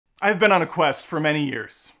I've been on a quest for many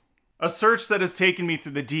years. A search that has taken me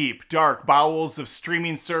through the deep, dark bowels of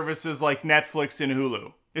streaming services like Netflix and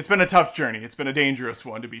Hulu. It's been a tough journey. It's been a dangerous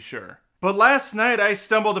one, to be sure. But last night I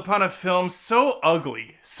stumbled upon a film so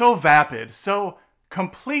ugly, so vapid, so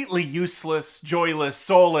completely useless, joyless,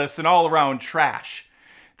 soulless, and all-around trash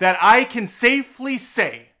that I can safely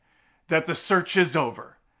say that the search is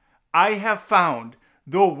over. I have found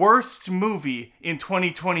the worst movie in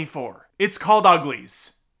 2024. It's called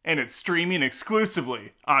Uglies, and it's streaming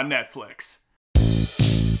exclusively on Netflix.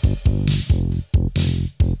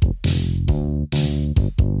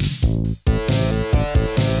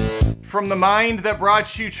 From the mind that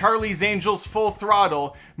brought you Charlie's Angels Full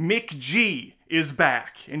Throttle, Mick G is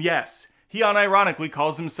back. And yes, he unironically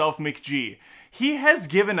calls himself Mick G. He has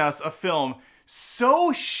given us a film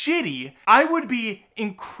so shitty, I would be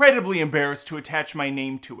incredibly embarrassed to attach my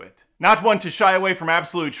name to it. Not one to shy away from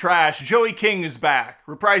absolute trash, Kkng is back,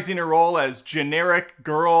 reprising her role as generic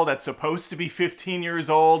girl that's supposed to be 15 years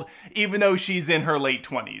old, even though she's in her late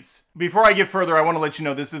 20s. Before I get further, I want to let you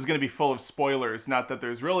know this is going to be full of spoilers, not that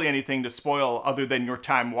there's really anything to spoil other than your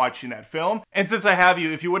time watching that film. And since I have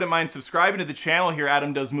you, if you wouldn't mind subscribing to the channel here,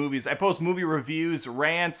 Adam Does Movies, I post movie reviews,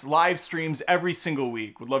 rants, live streams every single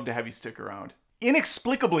week. Would love to have you stick around.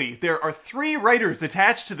 Inexplicably, there are 3 writers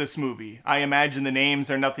attached to this movie. I imagine the names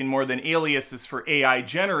are nothing more than aliases for AI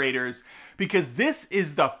generators, because this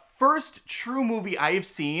is the first true movie I have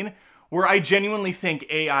seen where I genuinely think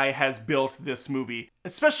AI has built this movie.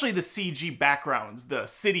 Especially the CG backgrounds, the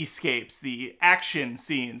cityscapes, the action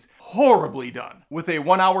scenes. Horribly done. With a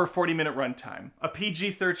 1 hour, 40-minute runtime, a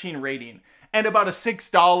PG-13 rating, and about a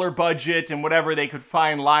 $6 budget and whatever they could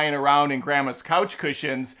find lying around in grandma's couch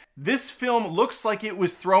cushions, this film looks like it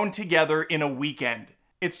was thrown together in a weekend.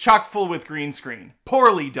 It's chock full with green screen.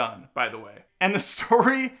 Poorly done, by the way. And the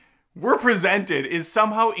story we're presented is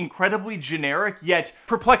somehow incredibly generic, yet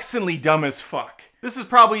perplexingly dumb as fuck. This is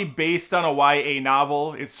probably based on a YA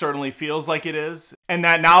novel. It certainly feels like it is. And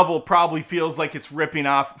that novel probably feels like it's ripping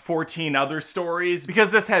off 14 other stories,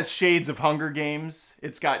 because this has shades of Hunger Games.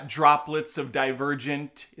 It's got droplets of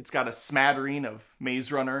Divergent. It's got a smattering of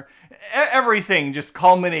Maze Runner. Everything just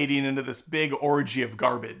culminating into this big orgy of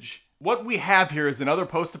garbage. What we have here is another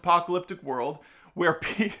post-apocalyptic world where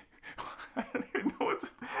I don't even know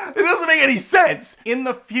it doesn't make any sense. In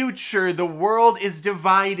the future, the world is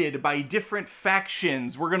divided by different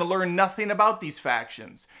factions. We're gonna learn nothing about these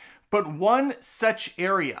factions. But one such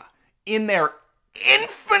area, in their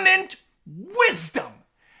infinite wisdom,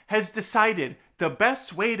 has decided the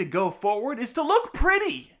best way to go forward is to look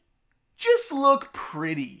pretty. Just look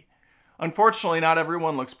pretty. Unfortunately, not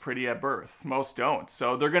everyone looks pretty at birth. Most don't.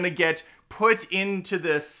 So they're gonna get put into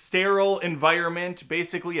this sterile environment,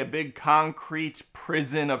 basically a big concrete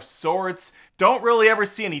prison of sorts. Don't really ever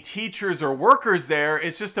see any teachers or workers there.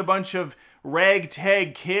 It's just a bunch of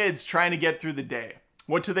ragtag kids trying to get through the day.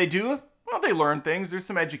 What do? Well, they learn things. There's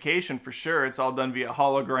some education for sure. It's all done via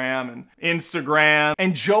hologram and Instagram.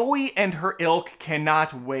 And Joey and her ilk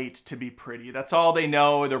cannot wait to be pretty. That's all they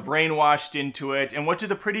know. They're brainwashed into it. And what do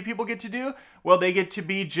the pretty people get to do? Well, they get to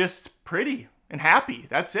be just pretty and happy.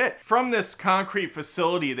 That's it. From this concrete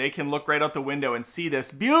facility, they can look right out the window and see this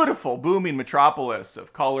beautiful, booming metropolis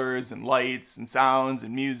of colors and lights and sounds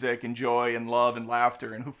and music and joy and love and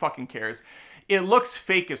laughter, and who fucking cares? It looks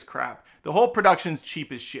fake as crap. The whole production's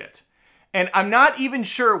cheap as shit. And I'm not even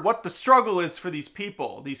sure what the struggle is for these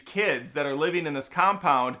people, these kids that are living in this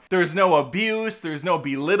compound. There's no abuse, there's no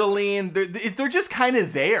belittling. They're just kind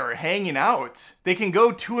of there, hanging out. They can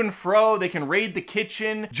go to and fro, they can raid the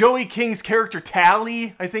kitchen. Joey King's character,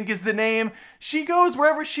 Tally, I think is the name. She goes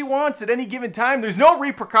wherever she wants at any given time. There's no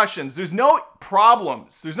repercussions, there's no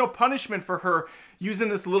problems. There's no punishment for her using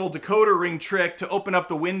this little decoder ring trick to open up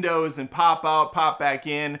the windows and pop out, pop back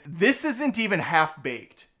in. This isn't even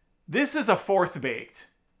half-baked. This is a 4th baked.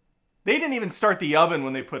 They didn't even start the oven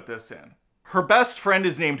when they put this in. Her best friend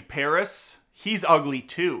is named Paris. He's ugly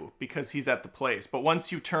too, because he's at the place. But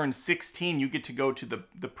once you turn 16, you get to go to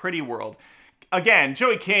the pretty world. Again,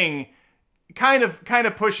 Joey King kind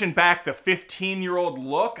of pushing back the 15-year-old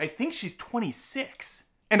look. I think she's 26.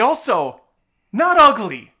 And also, not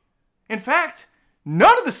ugly. In fact,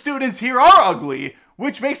 none of the students here are ugly,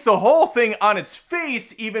 which makes the whole thing on its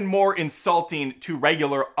face even more insulting to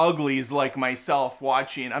regular uglies like myself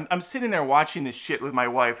watching. I'm sitting there watching this shit with my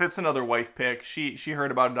wife. It's another wife pick. She heard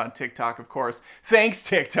about it on TikTok, of course. Thanks,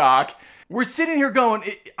 TikTok. We're sitting here going,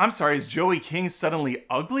 I'm sorry, is Joey King suddenly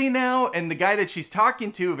ugly now? And the guy that she's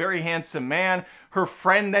talking to, very handsome man. Her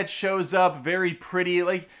friend that shows up, very pretty.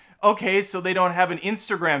 Like, okay, so they don't have an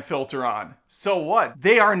Instagram filter on. So what?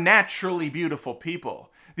 They are naturally beautiful people.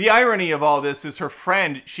 The irony of all this is her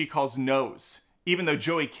friend she calls Nose, even though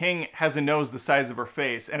Joey King has a nose the size of her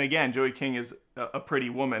face. And again, Joey King is a pretty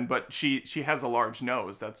woman, but she has a large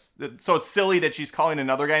nose. So it's silly that she's calling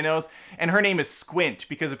another guy Nose. And her name is Squint,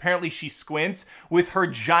 because apparently she squints with her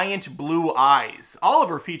giant blue eyes. All of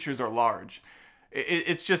her features are large.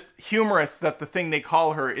 It's just humorous that the thing they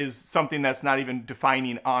call her is something that's not even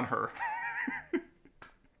defining on her.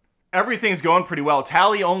 Everything's going pretty well.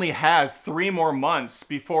 Tally only has 3 more months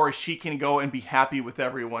before she can go and be happy with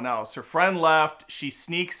everyone else. Her friend left. She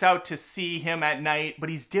sneaks out to see him at night, but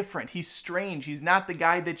he's different. He's strange. He's not the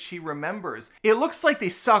guy that she remembers. It looks like they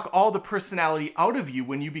suck all the personality out of you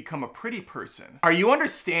when you become a pretty person. Are you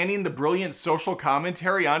understanding the brilliant social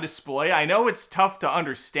commentary on display? I know it's tough to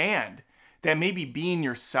understand that maybe being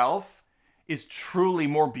yourself is truly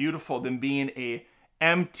more beautiful than being a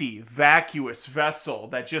empty, vacuous vessel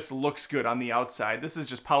that just looks good on the outside. This is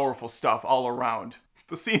just powerful stuff all around.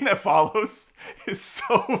 The scene that follows is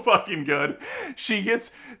so fucking good.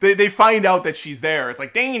 They find out that she's there. It's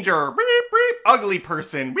like, danger, beep, beep, ugly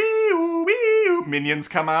person, wee-oo, wee-oo. Minions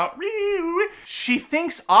come out, wee-oo. She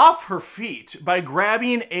thinks off her feet by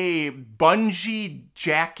grabbing a bungee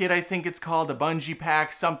jacket, I think it's called, a bungee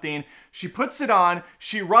pack, something. She puts it on,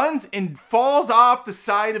 she runs and falls off the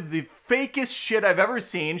side of the fakest shit I've ever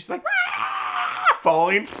seen. She's like,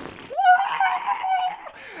 falling.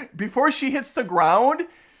 Before she hits the ground,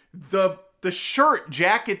 the shirt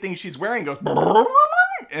jacket thing she's wearing goes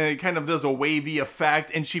and it kind of does a wavy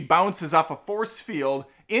effect, and she bounces off a force field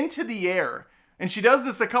into the air. And she does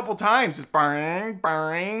this a couple times, just bang,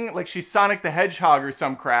 bang, like she's Sonic the Hedgehog or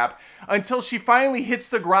some crap, until she finally hits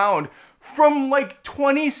the ground from like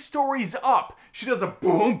 20 stories up. She does a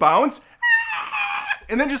boom bounce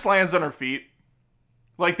and then just lands on her feet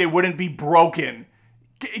like they wouldn't be broken.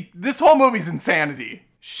 This whole movie's insanity.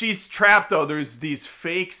 She's trapped though. There's these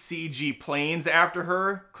fake CG planes after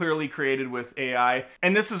her, clearly created with AI.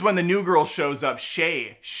 And this is when the new girl shows up,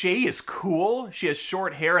 Shay. Shay is cool. She has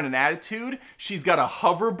short hair and an attitude. She's got a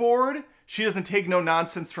hoverboard. She doesn't take no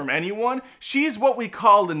nonsense from anyone. She's what we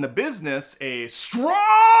call in the business a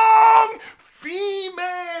strong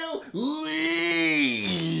female lead.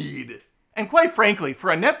 And quite frankly,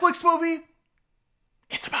 for a Netflix movie,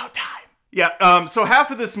 it's about time. Yeah, so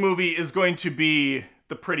half of this movie is going to be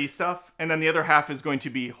the pretty stuff, and then the other half is going to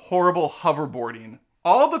be horrible hoverboarding.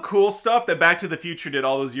 All the cool stuff that Back to the Future did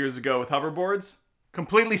all those years ago with hoverboards,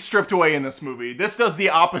 completely stripped away in this movie. This does the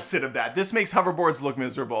opposite of that. This makes hoverboards look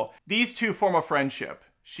miserable. These two form a friendship.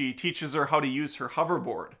 She teaches her how to use her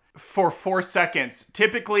hoverboard for 4 seconds.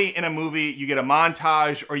 Typically in a movie, you get a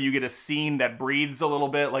montage or you get a scene that breathes a little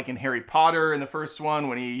bit, like in Harry Potter in the first one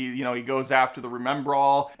when he goes after the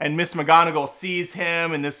Remember-All and Miss McGonagall sees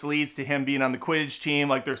him and this leads to him being on the Quidditch team,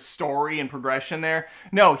 like there's story and progression there.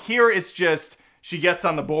 No, here it's just she gets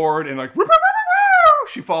on the board and like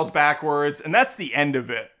she falls backwards, and that's the end of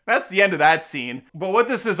it. That's the end of that scene. But what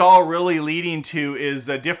this is all really leading to is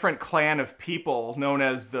a different clan of people known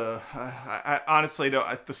as the, as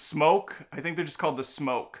the Smoke. I think they're just called the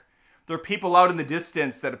Smoke. They're people out in the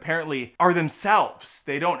distance that apparently are themselves.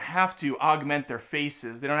 They don't have to augment their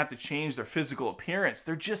faces. They don't have to change their physical appearance.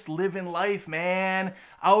 They're just living life, man.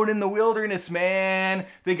 Out in the wilderness, man.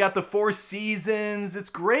 They got the 4 seasons. It's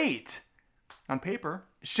great. On paper.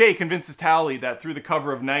 Shay convinces Tally that through the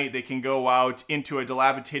cover of night, they can go out into a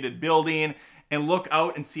dilapidated building and look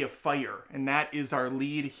out and see a fire. And that is our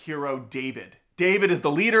lead hero, David. David is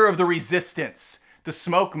the leader of the resistance, the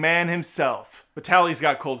Smoke Man himself. But Tally's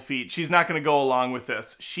got cold feet. She's not going to go along with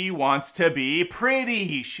this. She wants to be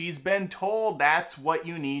pretty. She's been told that's what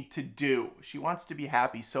you need to do. She wants to be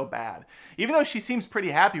happy so bad. Even though she seems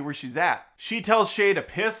pretty happy where she's at. She tells Shay to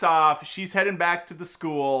piss off. She's heading back to the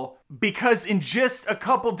school because in just a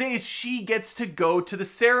couple days, she gets to go to the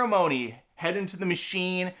ceremony, head into the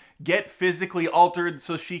machine, get physically altered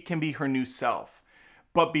so she can be her new self.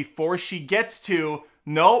 But before she gets to,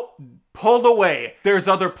 nope, pulled away. There's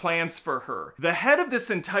other plans for her. The head of this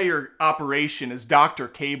entire operation is Dr.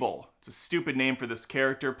 Cable. It's a stupid name for this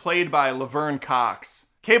character, played by Laverne Cox.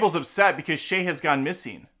 Cable's upset because Shay has gone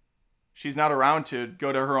missing. She's not around to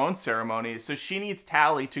go to her own ceremony, so she needs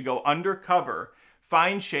Tally to go undercover,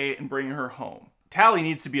 find Shay, and bring her home. Tally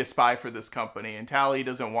needs to be a spy for this company, and Tally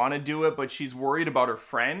doesn't want to do it, but she's worried about her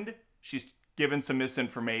friend. She's given some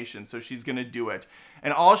misinformation, so she's gonna do it.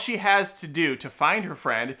 And all she has to do to find her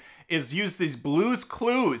friend is use these Blue's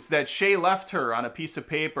Clues that Shay left her on a piece of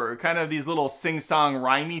paper, kind of these little sing-song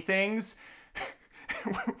rhymey things,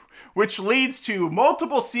 which leads to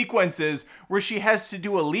multiple sequences where she has to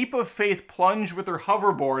do a leap of faith plunge with her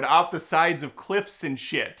hoverboard off the sides of cliffs and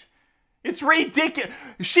shit. It's ridiculous.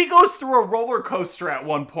 She goes through a roller coaster at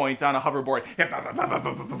one point on a hoverboard.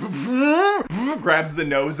 Grabs the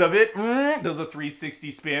nose of it. Does a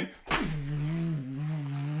 360 spin.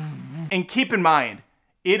 And keep in mind,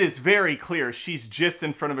 it is very clear she's just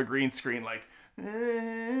in front of a green screen, like,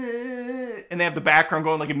 and they have the background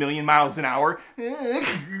going like 1,000,000 miles an hour.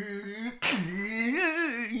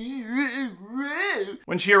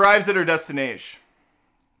 When she arrives at her destination,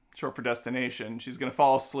 short for destination, she's gonna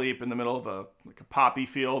fall asleep in the middle of a poppy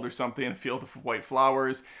field or something, a field of white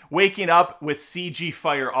flowers, waking up with CG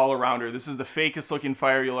fire all around her. This is the fakest looking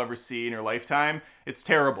fire you'll ever see in your lifetime. It's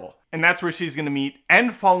terrible. And that's where she's gonna meet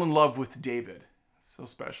and fall in love with David. So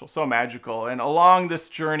special, so magical. And along this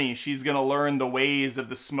journey, she's gonna learn the ways of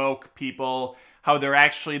the smoke people, how they're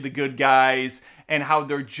actually the good guys, and how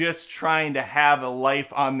they're just trying to have a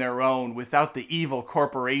life on their own without the evil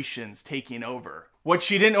corporations taking over. What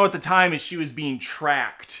she didn't know at the time is she was being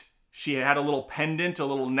tracked. She had a little pendant, a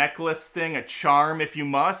little necklace thing, a charm, if you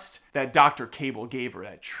must, that Dr. Cable gave her,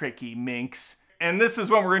 that tricky minx. And this is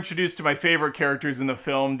when we're introduced to my favorite characters in the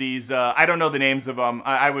film. These, I don't know the names of them.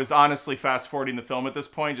 I was honestly fast-forwarding the film at this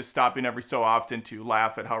point, just stopping every so often to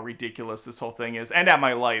laugh at how ridiculous this whole thing is, and at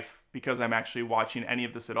my life, because I'm actually watching any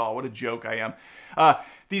of this at all. What a joke I am.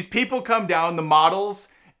 These people come down, the models,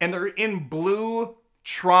 and they're in blue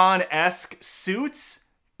Tron-esque suits,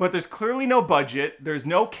 but there's clearly no budget. There's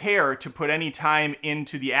no care to put any time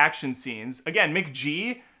into the action scenes. Again,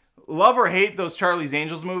 McG, love or hate those Charlie's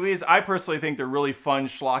Angels movies, I personally think they're really fun,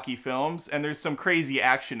 schlocky films, and there's some crazy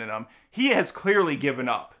action in them. He has clearly given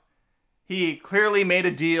up. He clearly made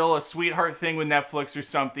a deal, a sweetheart thing with Netflix or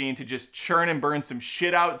something, to just churn and burn some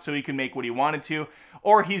shit out so he can make what he wanted to,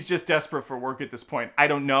 or he's just desperate for work at this point. I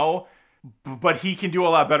don't know, but he can do a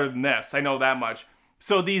lot better than this. I know that much.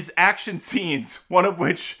 So these action scenes, one of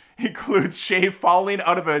which includes Shay falling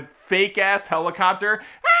out of a fake-ass helicopter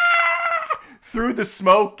through the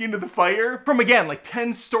smoke into the fire from, again, like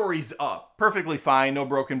 10 stories up. Perfectly fine, no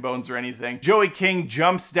broken bones or anything. Joey King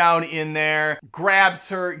jumps down in there, grabs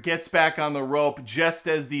her, gets back on the rope just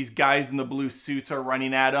as these guys in the blue suits are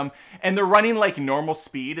running at him. And they're running like normal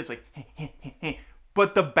speed. It's like,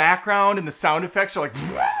 but the background and the sound effects are like,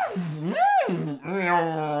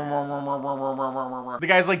 the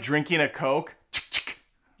guy's like drinking a Coke.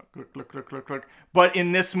 But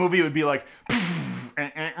in this movie, it would be like,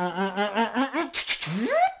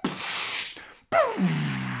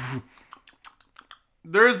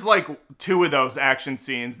 there's like 2 of those action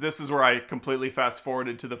scenes. This is where I completely fast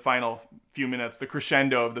forwarded to the final few minutes, the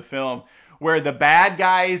crescendo of the film, where the bad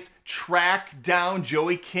guys track down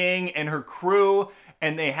Joey King and her crew,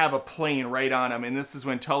 and they have a plane right on them. And this is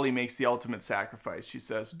when Tully makes the ultimate sacrifice. She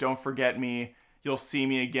says, "Don't forget me. You'll see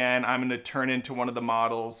me again. I'm going to turn into one of the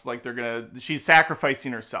models." Like she's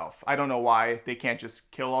sacrificing herself. I don't know why. They can't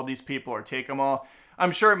just kill all these people or take them all.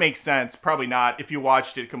 I'm sure it makes sense. Probably not if you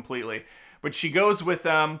watched it completely. But she goes with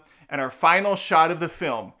them, and our final shot of the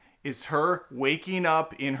film is her waking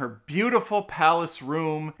up in her beautiful palace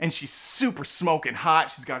room, and she's super smoking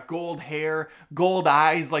hot. She's got gold hair, gold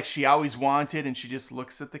eyes like she always wanted, and she just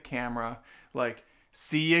looks at the camera like,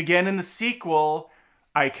 "See you again in the sequel.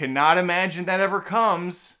 I cannot imagine that ever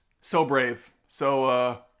comes." So brave.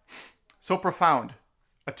 So profound.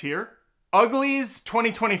 A tear? Uglies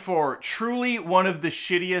 2024. Truly one of the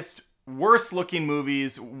shittiest, worst looking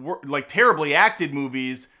movies, like terribly acted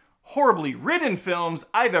movies, horribly written films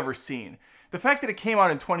I've ever seen. The fact that it came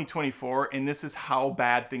out in 2024 and this is how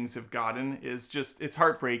bad things have gotten is just, it's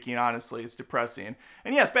heartbreaking, honestly. It's depressing.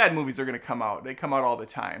 And yes, bad movies are going to come out. They come out all the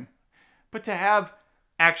time. But to have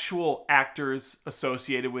actual actors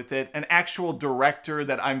associated with it, an actual director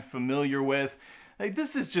that I'm familiar with, like,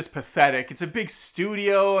 this is just pathetic. It's a big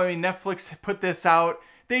studio. I mean, Netflix put this out.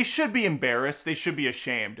 They should be embarrassed. They should be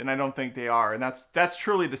ashamed. And I don't think they are. And that's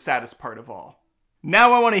truly the saddest part of all.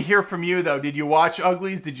 Now I want to hear from you, though. Did you watch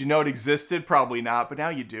Uglies? Did you know it existed? Probably not, but now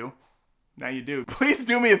you do. Now you do. Please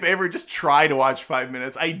do me a favor. Just try to watch 5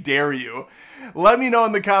 minutes. I dare you. Let me know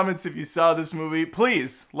in the comments if you saw this movie.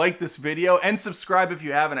 Please like this video and subscribe if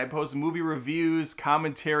you haven't. I post movie reviews,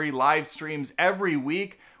 commentary, live streams every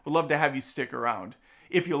week. Would love to have you stick around.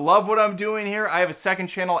 If you love what I'm doing here, I have a second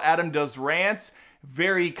channel, Adam Does Rants.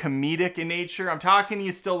 Very comedic in nature. I'm talking to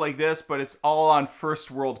you still like this, but it's all on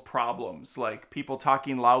first world problems, like people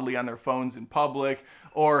talking loudly on their phones in public,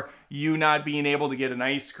 or you not being able to get an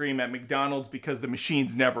ice cream at McDonald's because the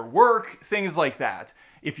machines never work, things like that.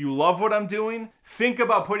 If you love what I'm doing, think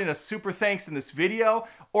about putting a super thanks in this video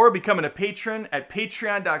or becoming a patron at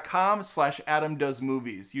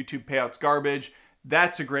patreon.com/AdamDoesMovies. YouTube payout's garbage.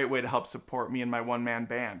 That's a great way to help support me and my one-man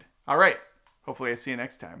band. All right, hopefully I see you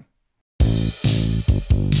next time.